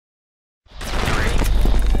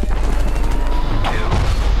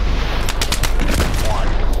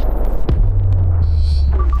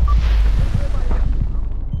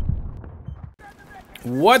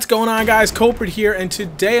What's going on, guys? Kulprit here, and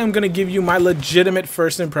today I'm going to give you my legitimate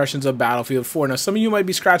first impressions of Battlefield 4. Now, some of you might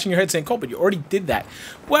be scratching your head saying, Kulprit, you already did that.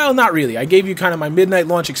 Well, not really. I gave you kind of my midnight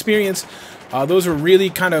launch experience. Those were really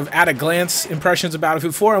kind of at-a-glance impressions of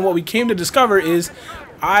Battlefield 4, and what we came to discover is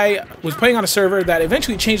I was playing on a server that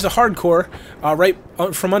eventually changed to hardcore right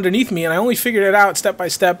from underneath me, and I only figured it out step by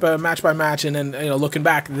step, match by match, and then looking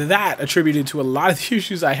back, that attributed to a lot of the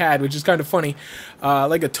issues I had, which is kind of funny,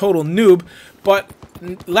 like a total noob. But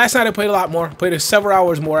last night I played a lot more, played several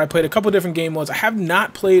hours more. I played a couple different game modes. I have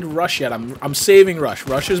not played Rush yet. I'm saving Rush.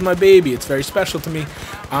 Rush is my baby. It's very special to me.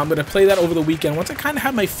 I'm going to play that over the weekend once I kind of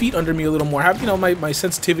have my feet under me a little more. I have, my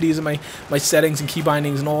sensitivities and my settings and key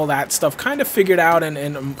bindings and all that stuff kind of figured out, and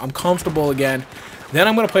I'm comfortable again. Then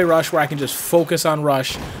I'm going to play Rush, where I can just focus on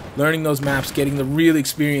Rush, learning those maps, getting the real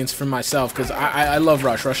experience for myself, because I love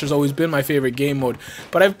Rush. Rush has always been my favorite game mode.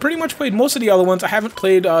 But I've pretty much played most of the other ones. I haven't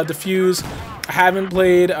played Diffuse. I haven't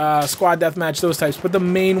played Squad Deathmatch, those types. But the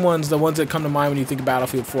main ones, the ones that come to mind when you think of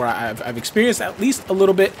Battlefield 4, I've experienced at least a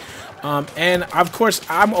little bit. And of course,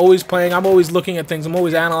 I'm always playing. I'm always looking at things. I'm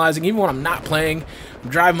always analyzing, even when I'm not playing. I'm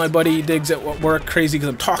driving my buddy Diggs at work crazy because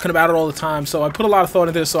I'm talking about it all the time. So I put a lot of thought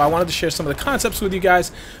into this. So I wanted to share some of the concepts with you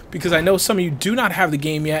guys, because I know some of you do not have the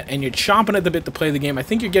game yet and you're chomping at the bit to play the game. I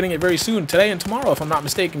think you're getting it very soon, today and tomorrow, if I'm not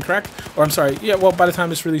mistaken, correct? Or I'm sorry, yeah, well, by the time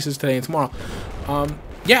this releases, today and tomorrow.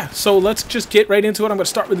 Yeah, so let's just get right into it. I'm going to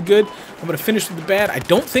start with the good. I'm going to finish with the bad. I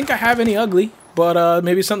don't think I have any ugly, but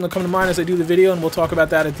maybe something will come to mind as I do the video, and we'll talk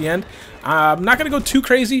about that at the end. I'm not going to go too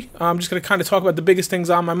crazy. I'm just going to kind of talk about the biggest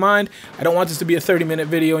things on my mind. I don't want this to be a 30-minute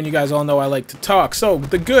video, and you guys all know I like to talk. So,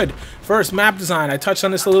 the good. First, map design. I touched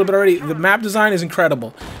on this a little bit already. The map design is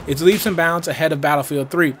incredible. It's leaps and bounds ahead of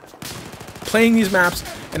Battlefield 3. Playing these maps,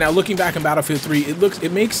 and now looking back on Battlefield 3,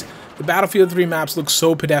 it makes the Battlefield 3 maps look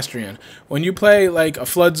so pedestrian. When you play like a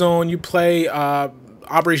Flood Zone, you play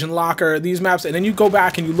Operation Locker, these maps, and then you go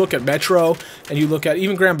back and you look at Metro, and you look at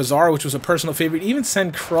even Grand Bazaar, which was a personal favorite, even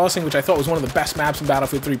Sen Crossing, which I thought was one of the best maps in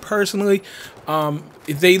Battlefield 3 personally.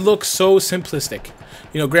 They look so simplistic.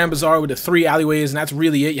 Grand Bazaar with the 3 alleyways, and that's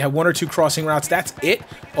really it. You have 1 or 2 crossing routes, that's it.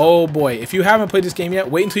 Oh boy, if you haven't played this game yet,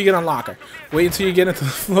 wait until you get on Locker. Wait until you get into the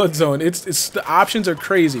Flood Zone. The options are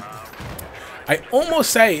crazy. I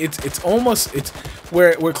almost say it's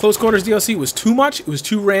where Close Quarters DLC was too much. It was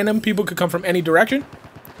too random. People could come from any direction.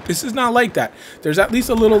 This is not like that. There's at least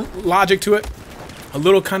a little logic to it. A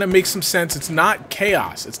little kind of makes some sense. It's not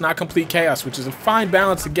chaos. It's not complete chaos, which is a fine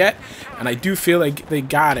balance to get, and I do feel like they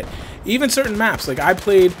got it. Even certain maps, like I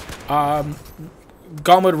played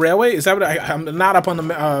Gauntlet Railway. Is that what I'm not up on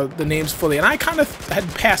the names fully, and I kind of had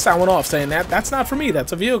passed that one off, saying that's not for me.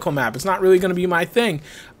 That's a vehicle map. It's not really going to be my thing.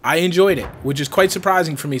 I enjoyed it, which is quite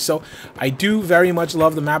surprising for me. So I do very much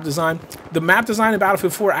love the map design. The map design in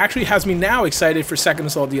Battlefield 4 actually has me now excited for Second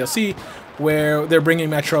Assault DLC, where they're bringing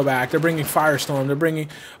Metro back, they're bringing Firestorm, they're bringing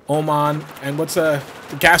Oman, and what's the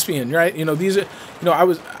Caspian, right? These are,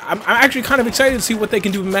 I'm actually kind of excited to see what they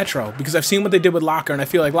can do with Metro, because I've seen what they did with Locker, and I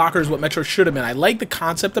feel like Locker is what Metro should have been. I like the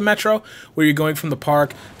concept of Metro, where you're going from the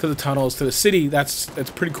park to the tunnels to the city. That's a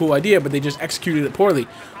pretty cool idea, but they just executed it poorly.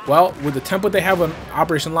 Well, with the template they have on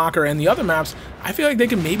Operation Locker and the other maps, I feel like they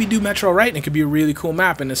can maybe do Metro right, and it could be a really cool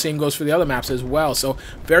map, and the same goes for the other maps as well. So,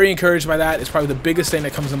 very encouraged by that. It's probably the biggest thing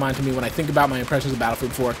that comes to mind to me when I think about my impressions of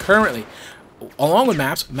Battlefield 4 currently. Along with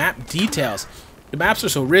maps, map details. The maps are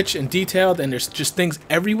so rich and detailed, and there's just things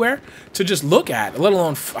everywhere to just look at, let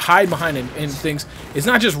alone hide behind and things. It's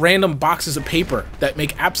not just random boxes of paper that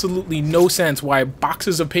make absolutely no sense why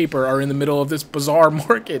boxes of paper are in the middle of this bizarre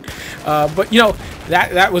market. But,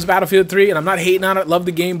 that was Battlefield 3, and I'm not hating on it. Love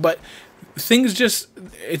the game, but things just,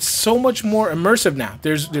 it's so much more immersive now.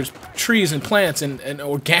 There's trees and plants and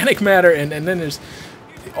organic matter, and then there's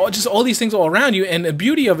just all these things all around you. And the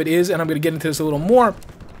beauty of it is, and I'm going to get into this a little more,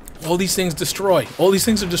 all these things destroy. All these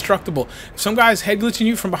things are destructible. If some guy's head glitching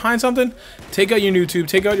you from behind something, take out your new tube,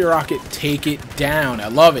 take out your rocket, take it down. I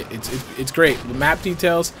love it. It's great. The map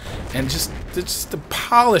details and just the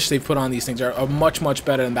polish they put on these things are much, much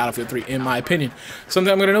better than Battlefield 3, in my opinion.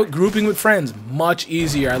 Something I'm going to note, grouping with friends, much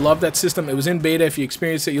easier. I love that system. It was in beta. If you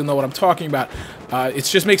experience it, you'll know what I'm talking about. It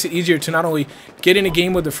just makes it easier to not only get in a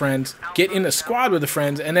game with the friends, get in a squad with the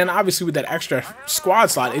friends, and then obviously with that extra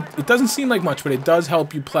squad slot, it doesn't seem like much, but it does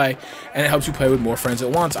help you play, and it helps you play with more friends at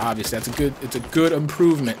once. Obviously, it's a good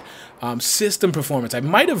improvement. System performance. I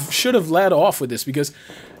should have led off with this, because,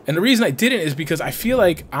 and the reason I didn't is because I feel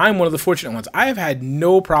like I'm one of the fortunate ones. I have had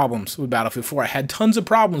no problems with Battlefield 4. I had tons of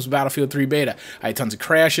problems with Battlefield 3 beta. I had tons of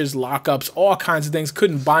crashes, lockups, all kinds of things.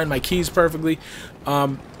 Couldn't bind my keys perfectly.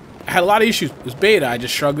 I had a lot of issues. It was beta. I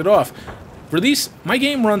just shrugged it off. Release, my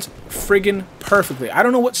game runs friggin' perfectly. I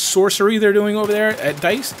don't know what sorcery they're doing over there at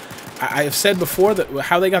DICE. I have said before that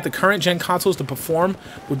how they got the current gen consoles to perform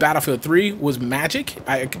with Battlefield 3 was magic.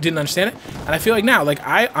 I didn't understand it. And I feel like now, like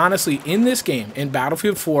I honestly, in this game, in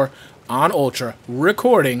Battlefield 4 on Ultra,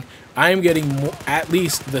 recording, I am getting at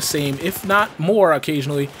least the same, if not more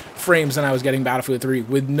occasionally, frames than I was getting Battlefield 3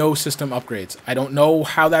 with no system upgrades. I don't know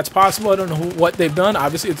how that's possible. I don't know what they've done.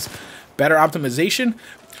 Obviously, it's better optimization.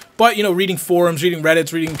 But, you know, reading forums, reading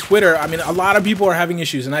Reddits, reading Twitter, I mean, a lot of people are having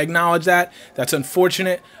issues, and I acknowledge that. That's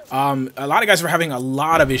unfortunate. A lot of guys are having a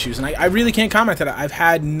lot of issues, and I really can't comment on that. I've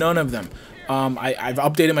had none of them. I've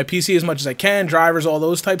updated my PC as much as I can, drivers, all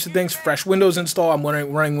those types of things, fresh Windows install. I'm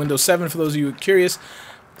running Windows 7 for those of you who are curious.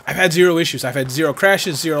 I've had zero issues. I've had zero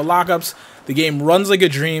crashes, zero lockups. The game runs like a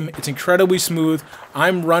dream. It's incredibly smooth.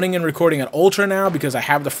 I'm running and recording at Ultra now because I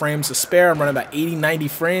have the frames to spare. I'm running about 80, 90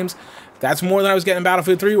 frames. That's more than I was getting in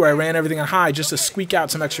Battlefield 3, where I ran everything on high just to squeak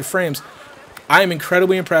out some extra frames. I am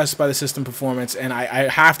incredibly impressed by the system performance, and I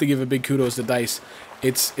have to give a big kudos to DICE.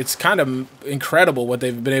 It's kind of incredible what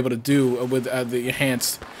they've been able to do with the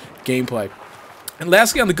enhanced gameplay. And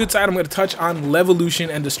lastly, on the good side, I'm going to touch on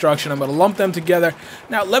Levolution and Destruction. I'm going to lump them together.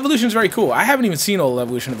 Now, Levolution is very cool. I haven't even seen all the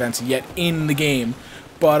Levolution events yet in the game,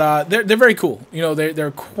 but they're very cool. You know,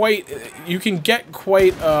 they're quite. You can get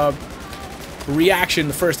quite reaction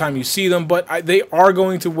the first time you see them, but they are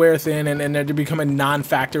going to wear thin and they're to become a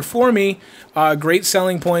non-factor for me. Great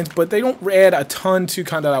selling points, but they don't add a ton to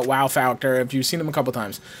kind of that wow factor if you've seen them a couple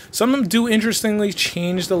times. Some of them do interestingly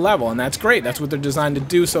change the level, and that's great. That's what they're designed to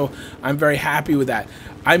do, so I'm very happy with that.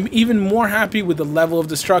 I'm even more happy with the level of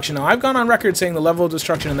destruction. Now, I've gone on record saying the level of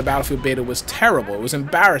destruction in the Battlefield beta was terrible. It was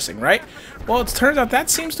embarrassing, right? Well, it turns out that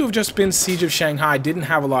seems to have just been Siege of Shanghai. Didn't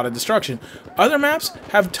have a lot of destruction. Other maps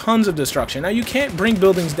have tons of destruction. Now, you can't bring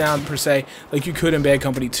buildings down, per se, like you could in Bad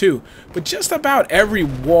Company 2. But just about every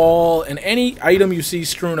wall and any item you see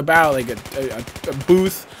strewn about, like a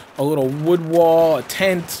booth, a little wood wall, a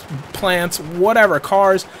tent, plants, whatever,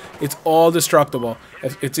 cars, it's all destructible.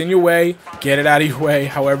 If it's in your way, get it out of your way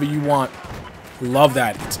however you want. Love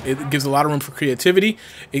that. It gives a lot of room for creativity.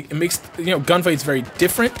 It makes, you know, gunfights very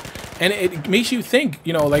different, and it makes you think,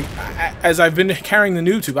 you know, like, as I've been carrying the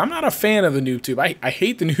noob tube, I'm not a fan of the noob tube. I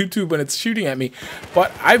hate the noob tube when it's shooting at me,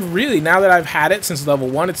 but I've really, now that I've had it since level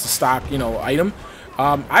 1, it's a stock, you know, item.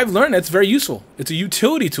 I've learned that it's very useful. It's a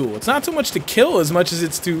utility tool. It's not so much to kill as much as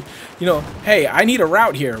it's to, you know, hey, I need a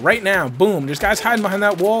route here right now. Boom, there's guys hiding behind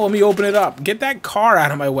that wall. Let me open it up. Get that car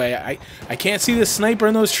out of my way. I can't see the sniper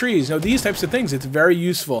in those trees. You know, these types of things. It's very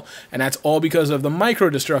useful, and that's all because of the micro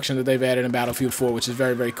destruction that they've added in Battlefield 4, which is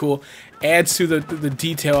very, very cool. Adds to the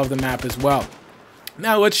detail of the map as well.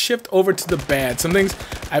 Now let's shift over to the bad. Some things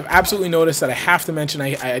I've absolutely noticed that I have to mention.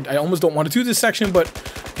 I almost don't want to do this section, but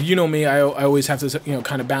you know me, I always have to, you know,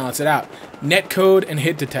 kind of balance it out. Netcode and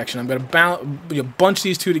hit detection. I'm going to bunch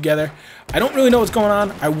these two together. I don't really know what's going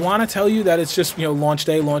on. I want to tell you that it's just, you know, launch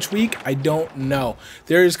day, launch week. I don't know.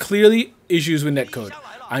 There is clearly issues with netcode.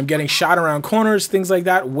 I'm getting shot around corners, things like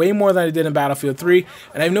that, way more than I did in Battlefield 3,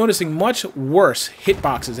 and I'm noticing much worse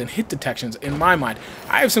hitboxes and hit detections in my mind.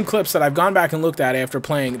 I have some clips that I've gone back and looked at after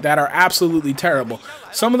playing that are absolutely terrible.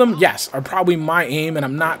 Some of them, yes, are probably my aim, and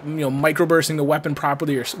I'm not, you know, microbursting the weapon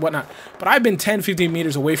properly or whatnot, but I've been 10, 15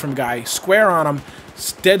 meters away from a guy, square on him,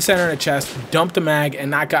 dead center in the chest, dumped a mag, and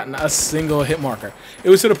not gotten a single hit marker. It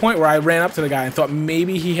was to the point where I ran up to the guy and thought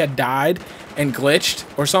maybe he had died and glitched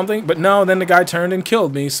or something, but no, then the guy turned and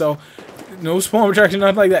killed me, so no spawn retraction,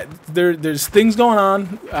 nothing like that. There's things going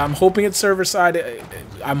on. I'm hoping it's server side.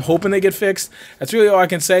 I'm hoping they get fixed. That's really all I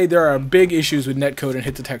can say. There are big issues with netcode and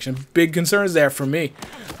hit detection. Big concerns there for me.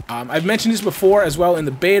 I've mentioned this before as well in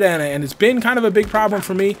the beta, and it's been kind of a big problem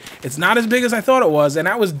for me. It's not as big as I thought it was, and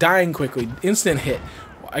that was dying quickly. Instant hit.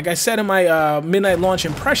 Like I said in my midnight launch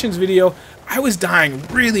impressions video, I was dying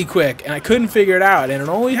really quick, and I couldn't figure it out. And it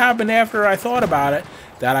only happened after I thought about it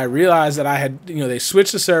that I realized that I had, you know, they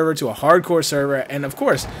switched the server to a hardcore server, and of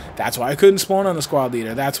course, that's why I couldn't spawn on the squad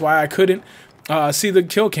leader. That's why I couldn't see the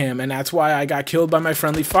kill cam, and that's why I got killed by my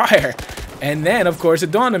friendly fire. And then, of course, it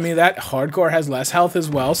dawned on me that hardcore has less health as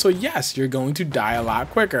well, so yes, you're going to die a lot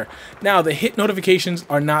quicker. Now, the hit notifications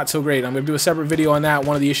are not so great. I'm going to do a separate video on that,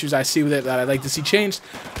 one of the issues I see with it that I'd like to see changed.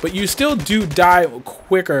 But you still do die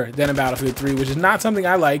quicker than in Battlefield 3, which is not something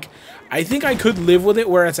I like. I think I could live with it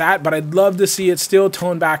where it's at, but I'd love to see it still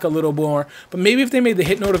toned back a little more. But maybe if they made the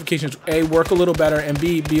hit notifications, A, work a little better, and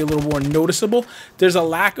B, be a little more noticeable. There's a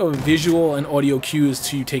lack of visual and audio cues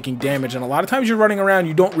to you taking damage, and a lot of times you're running around,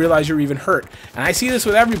 you don't realize you're even hurt. And I see this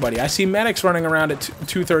with everybody. I see medics running around at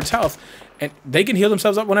 2/3 health, and they can heal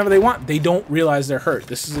themselves up whenever they want. They don't realize they're hurt.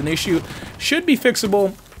 This is an issue. Should be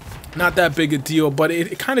fixable. Not that big a deal, but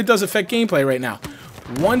it kind of does affect gameplay right now.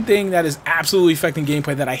 One thing that is absolutely affecting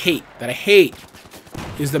gameplay that I hate,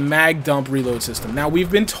 is the mag dump reload system. Now,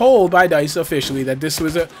 we've been told by DICE officially that this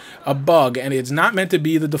was a bug, and it's not meant to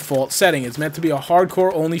be the default setting. It's meant to be a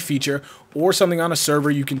hardcore only feature or something on a server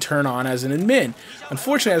you can turn on as an admin.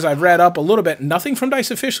 Unfortunately, as I've read up a little bit, nothing from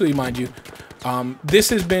DICE officially, mind you,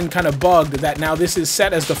 this has been kind of bugged that now this is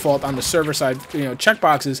set as default on the server side,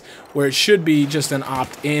 checkboxes, where it should be just an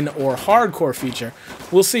opt-in or hardcore feature.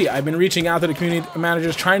 We'll see. I've been reaching out to the community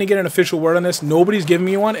managers trying to get an official word on this. Nobody's giving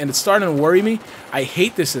me one, and it's starting to worry me. I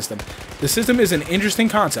hate this system. The system is an interesting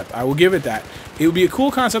concept. I will give it that. It would be a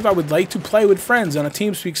cool concept I would like to play with friends on a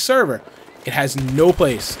TeamSpeak server. It has no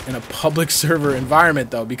place in a public server environment,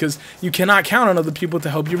 though, because you cannot count on other people to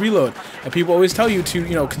help you reload. And people always tell you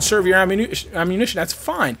to, conserve your ammunition. That's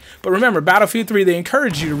fine. But remember, Battlefield 3, they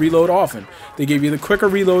encourage you to reload often. They gave you the quicker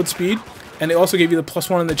reload speed, and they also gave you the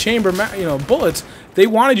 +1 in the chamber, bullets. They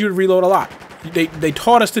wanted you to reload a lot. They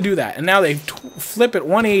taught us to do that, and now they flip it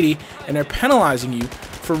 180, and they're penalizing you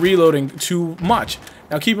for reloading too much.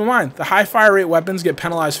 Now keep in mind, the high fire rate weapons get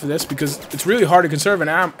penalized for this because it's really hard to conserve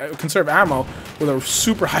ammo with a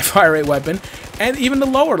super high fire rate weapon. And even the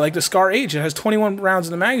lower, like the Scar H, it has 21 rounds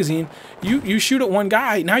in the magazine. You shoot at one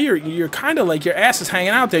guy, now you're kind of like your ass is hanging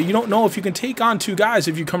out there. You don't know if you can take on 2 guys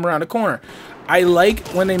if you come around a corner. I like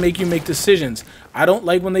when they make you make decisions. I don't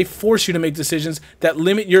like when they force you to make decisions that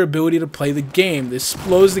limit your ability to play the game. This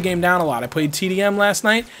slows the game down a lot. I played TDM last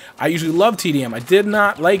night. I usually love TDM. I did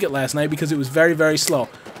not like it last night because it was very, very slow.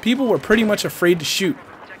 People were pretty much afraid to shoot.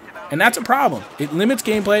 And that's a problem. It limits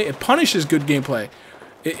gameplay. It punishes good gameplay.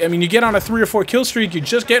 I mean, you get on a 3 or 4 kill streak, you're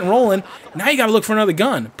just getting rolling. Now you got to look for another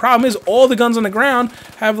gun. Problem is, all the guns on the ground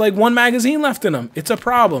have like 1 magazine left in them. It's a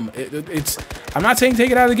problem. I'm not saying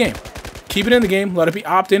take it out of the game. Keep it in the game, let it be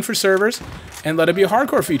opt-in for servers, and let it be a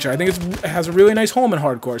hardcore feature. I think it has a really nice home in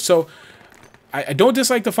hardcore. So I don't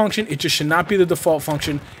dislike the function. It just should not be the default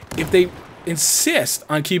function. If they insist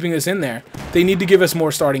on keeping this in there, they need to give us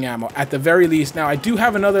more starting ammo at the very least. Now, I do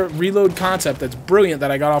have another reload concept that's brilliant that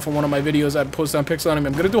I got off of one of my videos I posted on Pixel Enemy.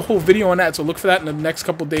 I'm going to do a whole video on that, so look for that in the next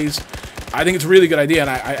couple days. I think it's a really good idea, and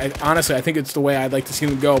I honestly, I think it's the way I'd like to see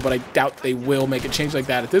them go, but I doubt they will make a change like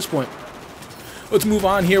that at this point. Let's move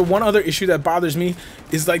on here. One other issue that bothers me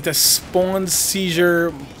is like the spawn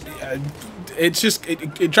seizure. It's just,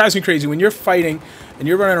 it drives me crazy when you're fighting and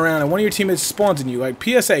you're running around and one of your teammates spawns in you. Like,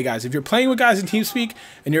 PSA, guys, if you're playing with guys in TeamSpeak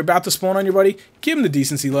and you're about to spawn on your buddy, give him the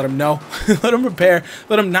decency, let him know, let him prepare,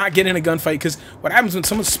 let him not get in a gunfight, because what happens when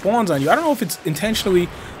someone spawns on you, I don't know if it's intentionally,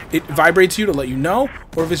 it vibrates you to let you know,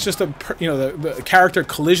 or if it's just a, the character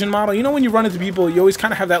collision model. You know, when you run into people, you always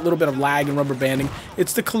kind of have that little bit of lag and rubber banding.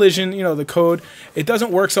 It's the collision, the code. It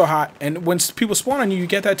doesn't work so hot, and when people spawn on you, you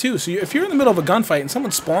get that too. So if you're in the middle of a gunfight and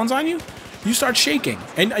someone spawns on you, you start shaking,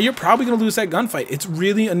 and you're probably going to lose that gunfight. It's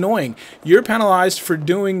really annoying. You're penalized for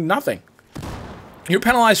doing nothing. You're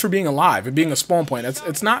penalized for being alive and being a spawn point.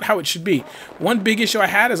 It's not how it should be. One big issue I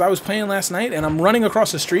had is I was playing last night, and I'm running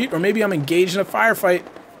across the street, or maybe I'm engaged in a firefight,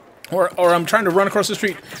 or I'm trying to run across the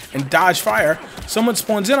street and dodge fire. Someone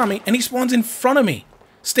spawns in on me, and he spawns in front of me,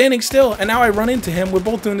 standing still, and now I run into him. We're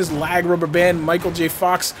both doing this lag rubber band Michael J.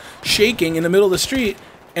 Fox shaking in the middle of the street,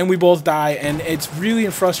 and we both die, and it's really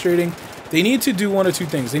frustrating. They need to do one or two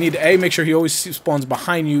things. They need to, A, make sure he always spawns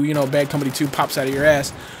behind you, Bad Company 2 pops out of your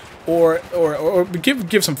ass, or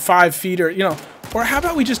give some 5 feet, or how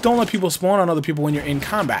about we just don't let people spawn on other people when you're in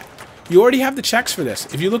combat? You already have the checks for this.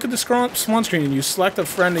 If you look at the spawn screen and you select a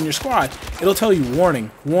friend in your squad, it'll tell you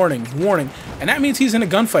warning, warning, warning. And that means he's in a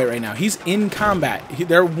gunfight right now. He's in combat.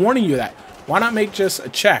 They're warning you that. Why not make just a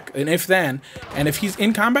check, an if then, and if he's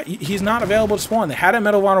in combat, he's not available to spawn. They had a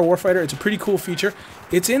Medal of Honor Warfighter. It's a pretty cool feature.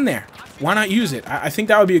 It's in there. Why not use it? I think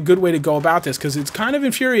that would be a good way to go about this, because it's kind of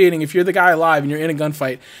infuriating if you're the guy alive and you're in a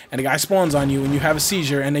gunfight and a guy spawns on you and you have a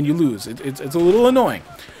seizure and then you lose. It's a little annoying.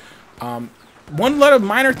 One little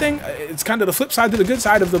minor thing, it's kind of the flip side to the good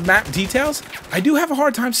side of the map details. I do have a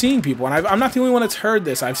hard time seeing people, and I'm not the only one that's heard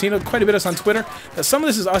this. I've seen quite a bit of this on Twitter. That some of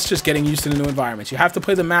this is us just getting used to the new environments. You have to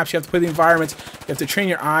play the maps, you have to play the environments, you have to train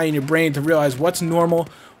your eye and your brain to realize what's normal,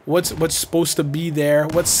 what's supposed to be there,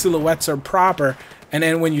 what silhouettes are proper. And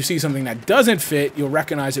then when you see something that doesn't fit, you'll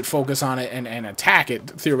recognize it, focus on it, and attack it,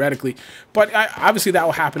 theoretically. But obviously that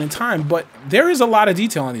will happen in time. But there is a lot of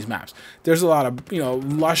detail on these maps. There's a lot of,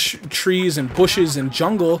 lush trees and bushes and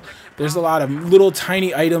jungle. There's a lot of little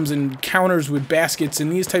tiny items and counters with baskets and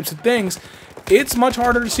these types of things. It's much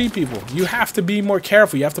harder to see people. You have to be more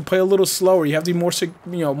careful. You have to play a little slower. You have to be more,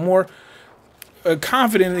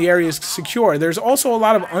 confident the area is secure. There's also a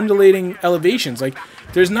lot of undulating elevations. Like,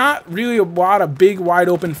 there's not really a lot of big, wide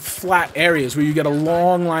open, flat areas where you get a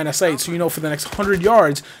long line of sight. So you know for the next 100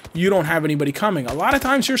 yards, you don't have anybody coming. A lot of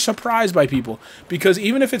times you're surprised by people because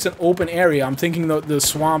even if it's an open area, I'm thinking the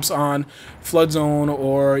swamps on Flood Zone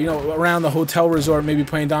or, you know, around the hotel resort, maybe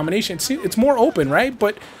playing Domination. It's more open, right?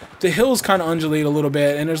 But the hills kind of undulate a little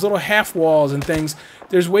bit, and there's little half walls and things.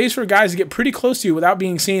 There's ways for guys to get pretty close to you without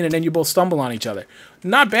being seen, and then you both stumble on each other.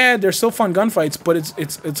 Not bad. They're still fun gunfights, but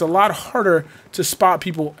it's a lot harder to spot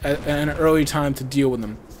people at an early time to deal with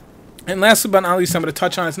them. And last but not least, I'm going to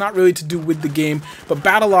touch on, it's not really to do with the game, but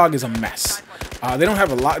battle log is a mess. They don't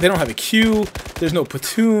have a lot. They don't have a queue. There's no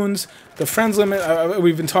platoons. The friends limit.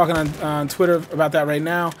 We've been talking on Twitter about that right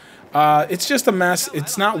now. It's just a mess.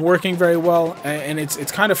 It's not working very well, and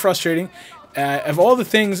it's kind of frustrating. Of all the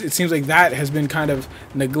things, it seems like that has been kind of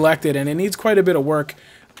neglected, and it needs quite a bit of work.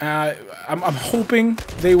 I'm hoping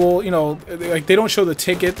they will, you know, like they don't show the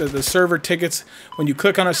ticket, the server tickets when you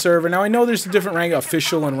click on a server. Now, I know there's a different rank,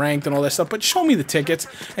 official and ranked and all that stuff, but show me the tickets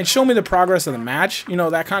and show me the progress of the match, you know,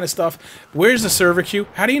 that kind of stuff. Where's the server queue?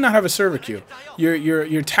 How do you not have a server queue?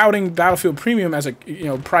 You're touting Battlefield Premium as a, you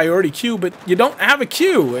know, priority queue, but you don't have a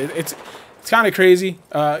queue. It's kind of crazy,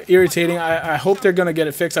 irritating. I hope they're going to get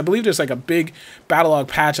it fixed. I believe there's like a big battle log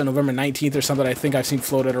patch on November 19th or something I think I've seen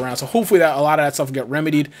floated around. So hopefully that a lot of that stuff will get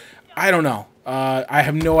remedied. I don't know. I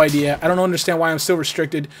have no idea. I don't understand why I'm still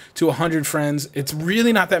restricted to 100 friends. It's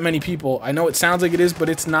really not that many people. I know it sounds like it is, but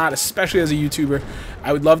it's not, especially as a YouTuber.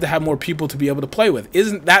 I would love to have more people to be able to play with.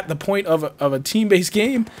 Isn't that the point of a team-based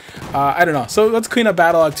game? I don't know. So let's clean up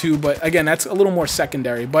battle log 2, but again, that's a little more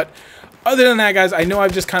secondary. But other than that, guys, I know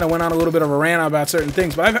I've just kind of went on a little bit of a rant about certain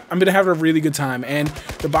things, but I'm going to have a really good time. And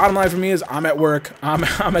the bottom line for me is I'm at work, I'm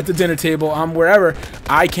at the dinner table, I'm wherever.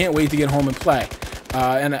 I can't wait to get home and play.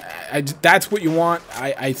 And that's what you want.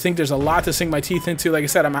 I think there's a lot to sink my teeth into. Like I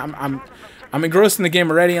said, I'm engrossed in the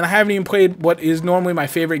game already, and I haven't even played what is normally my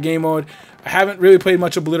favorite game mode. I haven't really played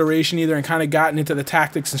much Obliteration either, and kind of gotten into the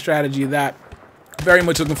tactics and strategy of that. Very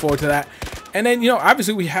much looking forward to that. And then, you know,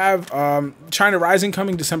 obviously we have China Rising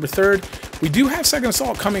coming December 3rd. We do have Second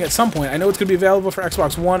Assault coming at some point. I know it's going to be available for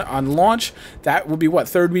Xbox One on launch. That will be, what,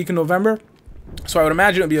 third week in November? So I would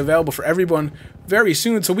imagine it'll be available for everyone very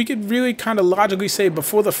soon. So we could really kind of logically say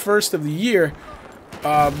before the first of the year,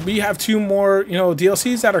 we have 2 more, you know,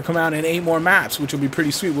 DLCs that are coming out and 8 more maps, which will be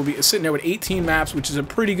pretty sweet. We'll be sitting there with 18 maps, which is a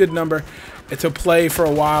pretty good number to play for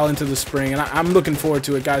a while into the spring, and I'm looking forward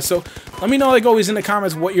to it, guys. So let me know, like always, in the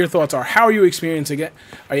comments what your thoughts are. How are you experiencing it?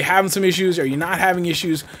 Are you having some issues? Are you not having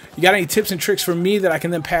issues? You got any tips and tricks for me that I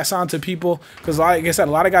can then pass on to people? Because like I said,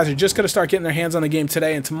 a lot of guys are just going to start getting their hands on the game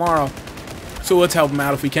today and tomorrow. So let's help them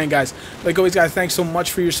out if we can, guys. Like always, guys, thanks so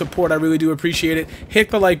much for your support. I really do appreciate it. Hit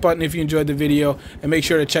the like button if you enjoyed the video, and make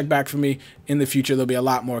sure to check back for me in the future. There'll be a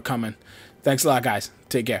lot more coming. Thanks a lot, guys.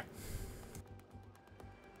 Take care.